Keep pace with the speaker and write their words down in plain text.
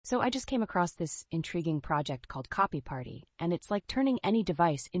So I just came across this intriguing project called copyparty, and it's like turning any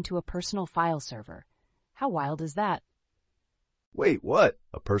device into a personal file server. How wild is that? Wait, what?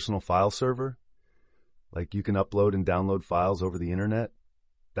 A personal file server? Like you can upload and download files over the internet?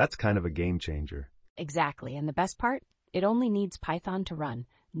 That's kind of a game changer. Exactly, and the best part? It only needs Python to run.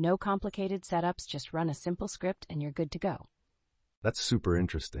 No complicated setups, just run a simple script and you're good to go. That's super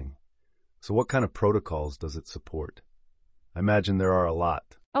interesting. So what kind of protocols does it support? I imagine there are a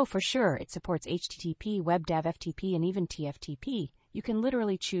lot. Oh, for sure, it supports HTTP, WebDAV, FTP, and even TFTP. You can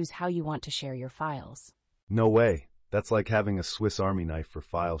literally choose how you want to share your files. No way. That's like having a Swiss Army knife for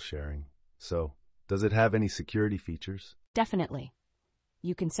file sharing. So, does it have any security features? Definitely.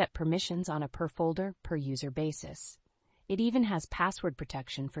 You can set permissions on a per folder, per user basis. It even has password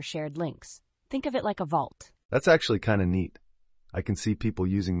protection for shared links. Think of it like a vault. That's actually kind of neat. I can see people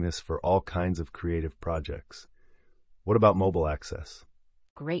using this for all kinds of creative projects. What about mobile access?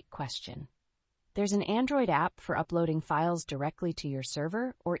 Great question. There's an Android app for uploading files directly to your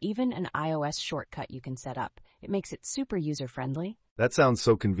server, or even an iOS shortcut you can set up. It makes it super user-friendly. That sounds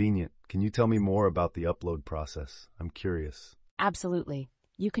so convenient. Can you tell me more about the upload process? I'm curious. Absolutely.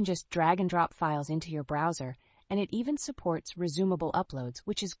 You can just drag and drop files into your browser, and it even supports resumable uploads,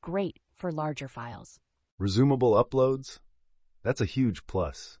 which is great for larger files. Resumable uploads? That's a huge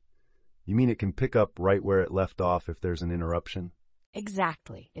plus. You mean it can pick up right where it left off if there's an interruption?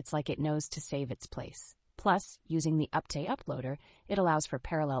 Exactly. It's like it knows to save its place. Plus, using the Update uploader, it allows for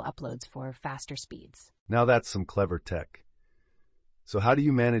parallel uploads for faster speeds. Now that's some clever tech. So how do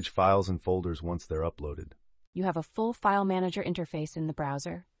you manage files and folders once they're uploaded? You have a full file manager interface in the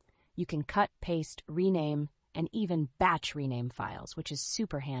browser. You can cut, paste, rename, and even batch rename files, which is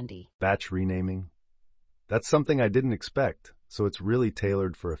super handy. Batch renaming? That's something I didn't expect, so it's really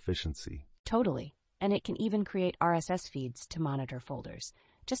tailored for efficiency. Totally. And it can even create RSS feeds to monitor folders.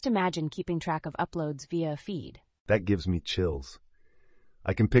 Just imagine keeping track of uploads via a feed. That gives me chills.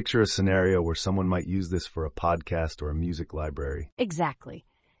 I can picture a scenario where someone might use this for a podcast or a music library. Exactly.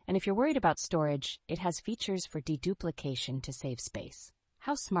 And if you're worried about storage, it has features for deduplication to save space.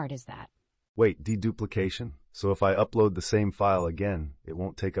 How smart is that? Wait, deduplication? So if I upload the same file again, it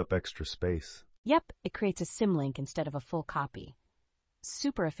won't take up extra space? Yep, it creates a symlink instead of a full copy.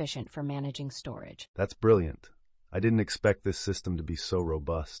 Super efficient for managing storage. That's brilliant. I didn't expect this system to be so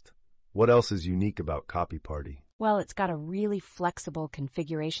robust. What else is unique about copyparty? Well, it's got a really flexible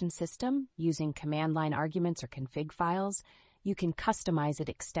configuration system using command line arguments or config files. You can customize it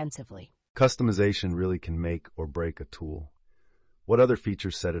extensively. Customization really can make or break a tool. What other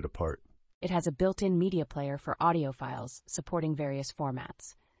features set it apart? It has a built-in media player for audio files supporting various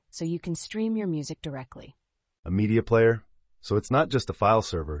formats, so you can stream your music directly. A media player? So it's not just a file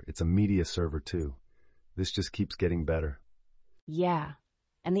server, it's a media server too. This just keeps getting better. Yeah,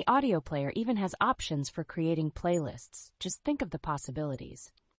 and the audio player even has options for creating playlists. Just think of the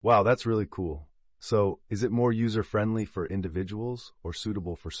possibilities. Wow, that's really cool. So, is it more user-friendly for individuals or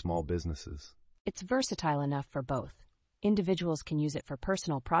suitable for small businesses? It's versatile enough for both. Individuals can use it for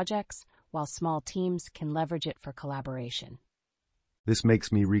personal projects, while small teams can leverage it for collaboration. This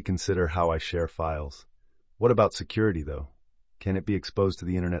makes me reconsider how I share files. What about security, though? Can it be exposed to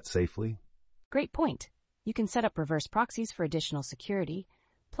the internet safely? Great point. You can set up reverse proxies for additional security,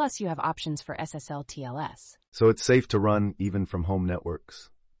 plus you have options for SSL TLS. So it's safe to run even from home networks.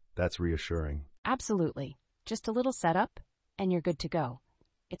 That's reassuring. Absolutely. Just a little setup, and you're good to go.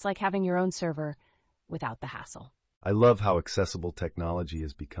 It's like having your own server without the hassle. I love how accessible technology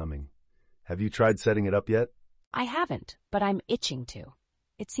is becoming. Have you tried setting it up yet? I haven't, but I'm itching to.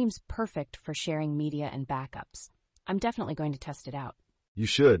 It seems perfect for sharing media and backups. I'm definitely going to test it out. You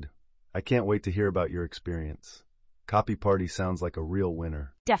should. I can't wait to hear about your experience. Copyparty sounds like a real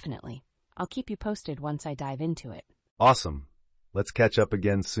winner. Definitely. I'll keep you posted once I dive into it. Awesome. Let's catch up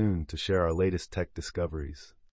again soon to share our latest tech discoveries.